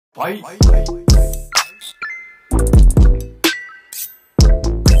Bye.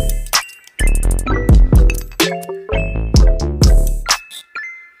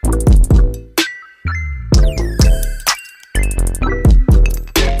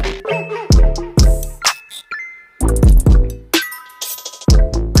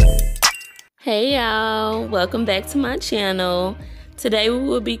 Hey y'all, welcome back to my channel. Today we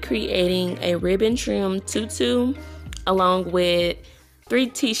will be creating a ribbon trim tutu along with 3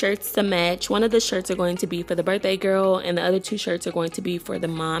 t-shirts to match. One of the shirts are going to be for the birthday girl and the other 2 shirts are going to be for the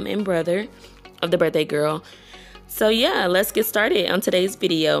mom and brother of the birthday girl. So yeah, let's get started on today's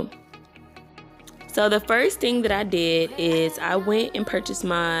video. So the first thing that I did is I went and purchased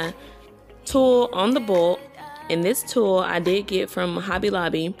my tulle on the bulk, and this tulle I did get from Hobby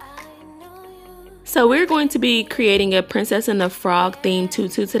Lobby. So we're going to be creating a Princess and the Frog themed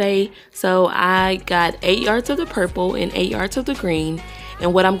tutu today. So I got 8 yards of the purple and 8 yards of the green.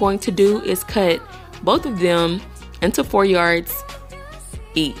 And what I'm going to do is cut both of them into 4 yards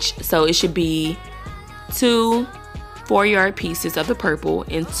each. So it should be 2 4-yard pieces of the purple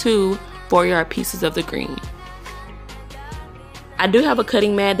and 2 4-yard pieces of the green. I do have a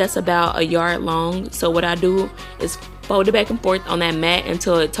cutting mat that's about 1 yard long. So what I do is fold it back and forth on that mat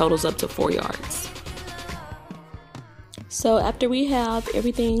until it totals up to 4 yards. So after we have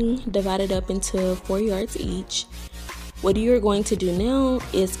everything divided up into 4 yards each, what you're going to do now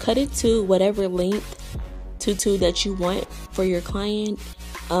is cut it to whatever length tutu that you want for your client.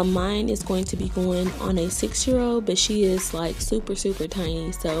 Mine is going to be going on a 6-year-old, but she is like super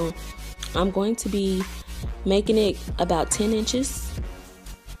tiny. So I'm going to be making it about 10 inches.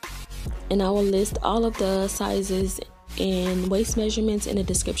 And I will list all of the sizes and waist measurements in the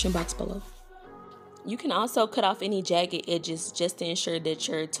description box below. You can also cut off any jagged edges just to ensure that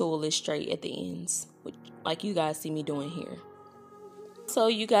your tulle is straight at the ends, like you guys see me doing here. So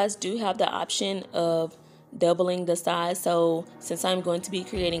you guys do have the option of doubling the size. So since I'm going to be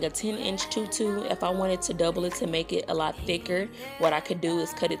creating a 10-inch tutu, if I wanted to double it to make it a lot thicker, what I could do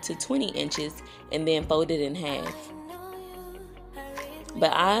is cut it to 20 inches and then fold it in half.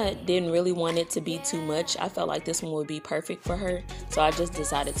 But I didn't really want it to be too much. I felt like this one would be perfect for her, so I just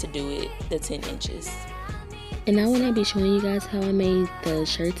decided to do it the 10 inches. And now when I be showing you guys how I made the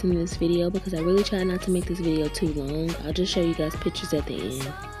shirts in this video, because I really try not to make this video too long, I'll just show you guys pictures at the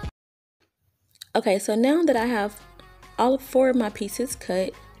end. Okay, so now that I have all 4 of my pieces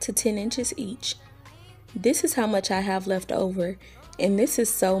cut to 10 inches each, this is how much I have left over. And this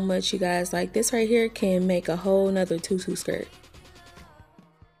is so much, you guys. Like, this right here can make a whole nother tutu skirt.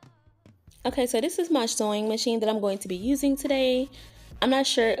 Okay, so this is my sewing machine that I'm going to be using today. I'm not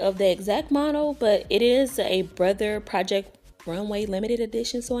sure of the exact model, but it is a Brother Project Runway limited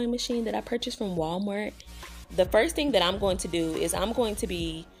edition sewing machine that I purchased from Walmart. The first thing that I'm going to do is I'm going to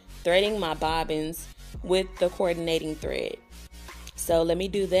be threading my bobbins with the coordinating thread. So let me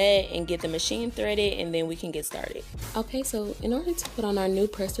do that and get the machine threaded, and then we can get started. Okay, so in order to put on our new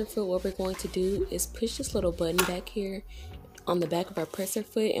presser foot, what we're going to do is push this little button back here on the back of our presser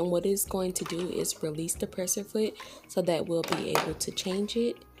foot, and what it's going to do is release the presser foot so that we'll be able to change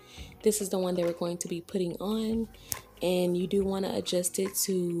it. This is the one that we're going to be putting on, and you do want to adjust it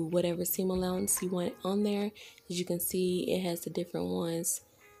to whatever seam allowance you want on there. As you can see, it has the different ones,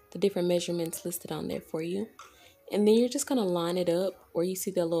 the different measurements listed on there for you. And then you're just going to line it up where you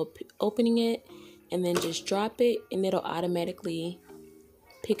see the little opening it, and then just drop it and it'll automatically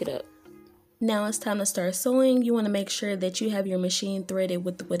pick it up. Now it's time to start sewing. You want to make sure that you have your machine threaded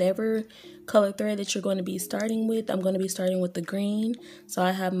with whatever color thread that you're going to be starting with. I'm going to be starting with the green. So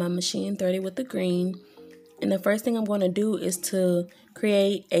I have my machine threaded with the green. And the first thing I'm going to do is to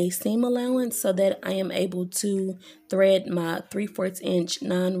create a seam allowance so that I am able to thread my 3/4 inch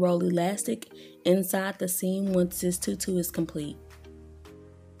non-roll elastic inside the seam once this tutu is complete.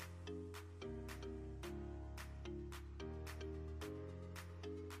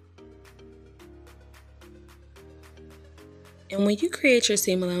 And when you create your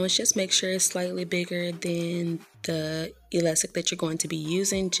seam allowance, just make sure it's slightly bigger than the elastic that you're going to be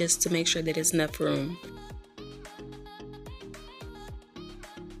using, just to make sure that there's enough room.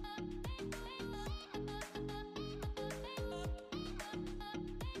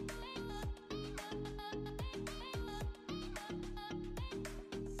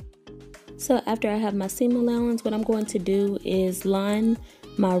 So after I have my seam allowance, what I'm going to do is line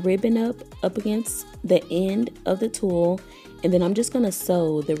my ribbon up against the end of the tulle, and then I'm just going to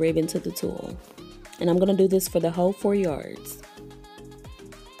sew the ribbon to the tulle. And I'm going to do this for the whole 4 yards.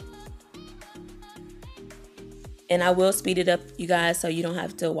 And I will speed it up, you guys, so you don't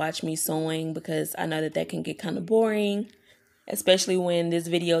have to watch me sewing, because I know that can get kind of boring especially when this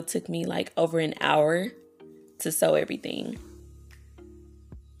video took me like over an hour to sew everything.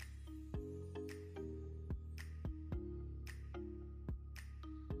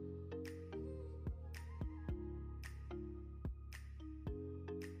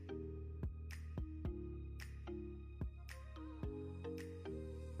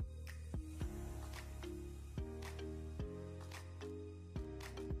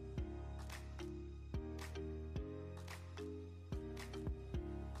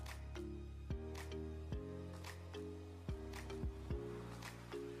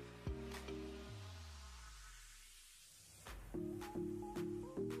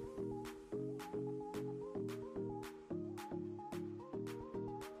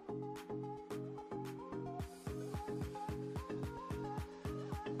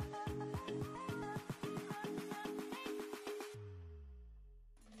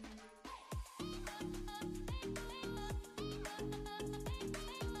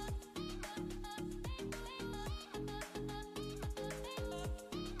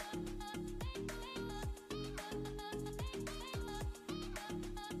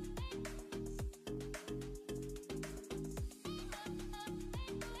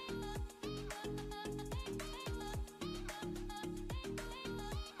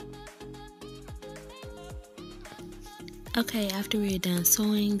 Okay, after we're done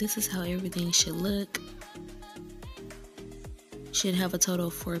sewing, this is how everything should look. Should have a total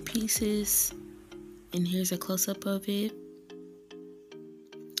of 4 pieces, and here's a close-up of it.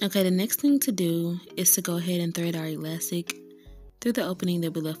 Okay, the next thing to do is to go ahead and thread our elastic through the opening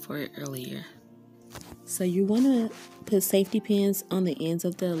that we left for it earlier. So you want to put safety pins on the ends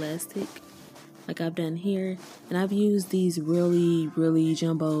of the elastic, like I've done here, and I've used these really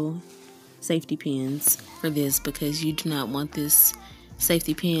jumbo safety pins for this because you do not want this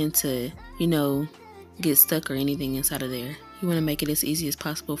safety pin to, you know, get stuck or anything inside of there. You want to make it as easy as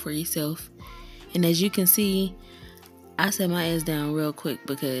possible for yourself. And as you can see, I set my ass down real quick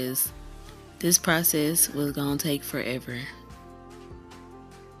because this process was gonna take forever.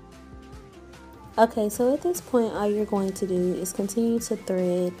 Okay, so at this point all you're going to do is continue to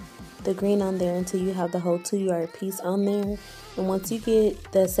thread the green on there until you have the whole 2-yard piece on there. And once you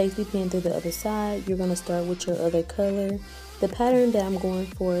get the safety pin through the other side, you're going to start with your other color. The pattern that I'm going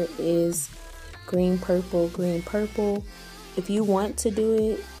for is green, purple, green, purple. If you want to do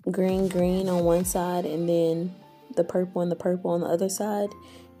it green, green on one side and then the purple and the purple on the other side,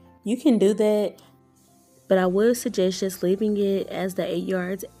 you can do that. But I would suggest just leaving it as the 8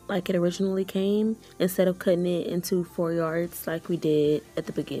 yards like it originally came instead of cutting it into 4 yards like we did at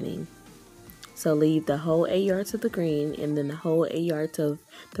the beginning. So leave the whole 8 yards of the green and then the whole 8 yards of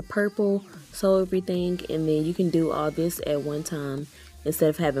the purple, sew everything, and then you can do all this at one time instead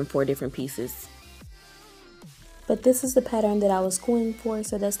of having 4 different pieces. But this is the pattern that I was going for,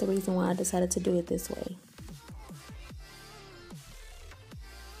 so that's the reason why I decided to do it this way.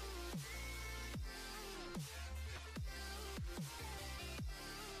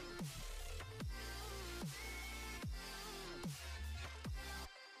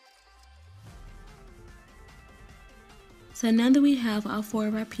 So now that we have all 4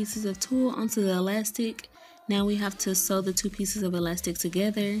 of our pieces of tulle onto the elastic, now we have to sew the 2 pieces of elastic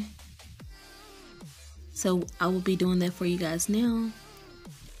together. So I will be doing that for you guys now.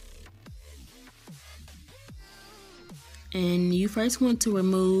 And you first want to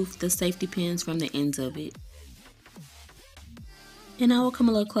remove the safety pins from the ends of it. And I will come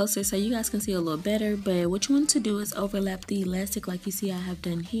a little closer so you guys can see a little better, but what you want to do is overlap the elastic like you see I have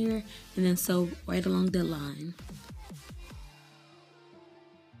done here, and then sew right along the line.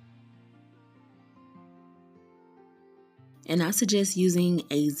 And I suggest using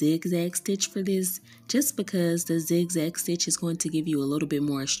a zigzag stitch for this, just because the zigzag stitch is going to give you a little bit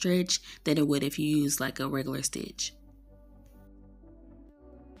more stretch than it would if you use like a regular stitch.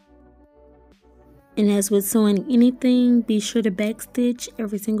 And as with sewing anything, be sure to back stitch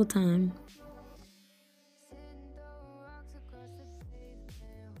every single time.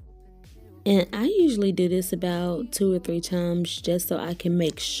 And I usually do this about 2 or 3 times just so I can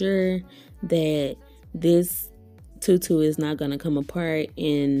make sure that this tutu is not going to come apart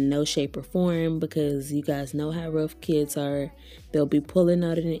in no shape or form, because you guys know how rough kids are. They'll be pulling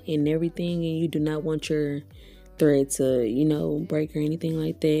out and everything, and you do not want your thread to, you know, break or anything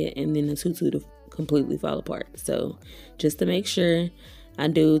like that, and then the tutu to completely fall apart. So just to make sure, I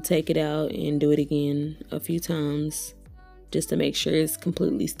do take it out and do it again a few times just to make sure it's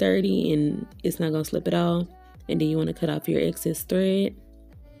completely sturdy and it's not going to slip at all. And then you want to cut off your excess thread.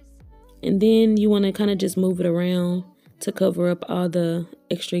 And then you want to kind of just move it around to cover up all the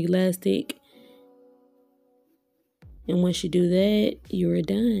extra elastic. And once you do that, you're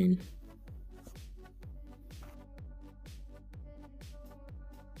done.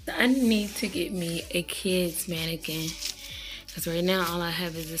 I need to get me a kid's mannequin, because right now all I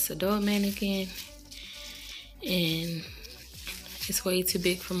have is this adult mannequin, and it's way too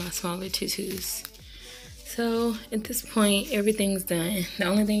big for my smaller tutus. So at this point, everything's done. The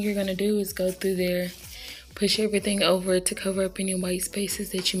only thing you're gonna do is go through there, push everything over to cover up any white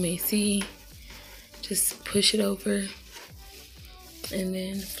spaces that you may see. Just push it over and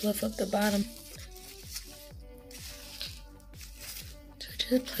then fluff up the bottom. So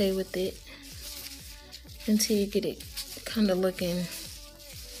just play with it until you get it kind of looking,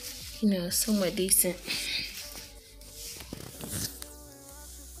 you know, somewhat decent.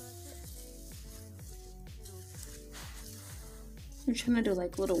 I'm trying to do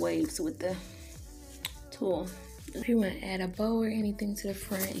like little waves with the tool. If you want to add a bow or anything to the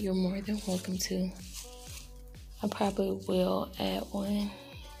front, you're more than welcome to. I probably will add one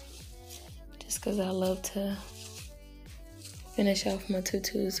just because I love to finish off my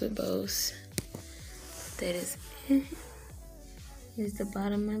tutus with bows. That is it. Here's the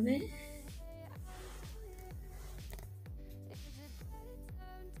bottom of it.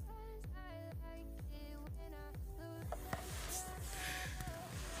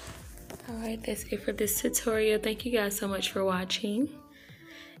 Alright, that's it for this tutorial. Thank you guys so much for watching.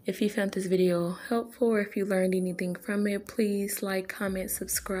 If you found this video helpful or if you learned anything from it, please like, comment,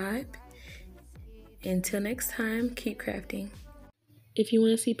 subscribe. Until next time, keep crafting. If you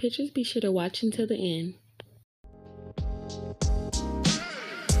want to see pictures, be sure to watch until the end.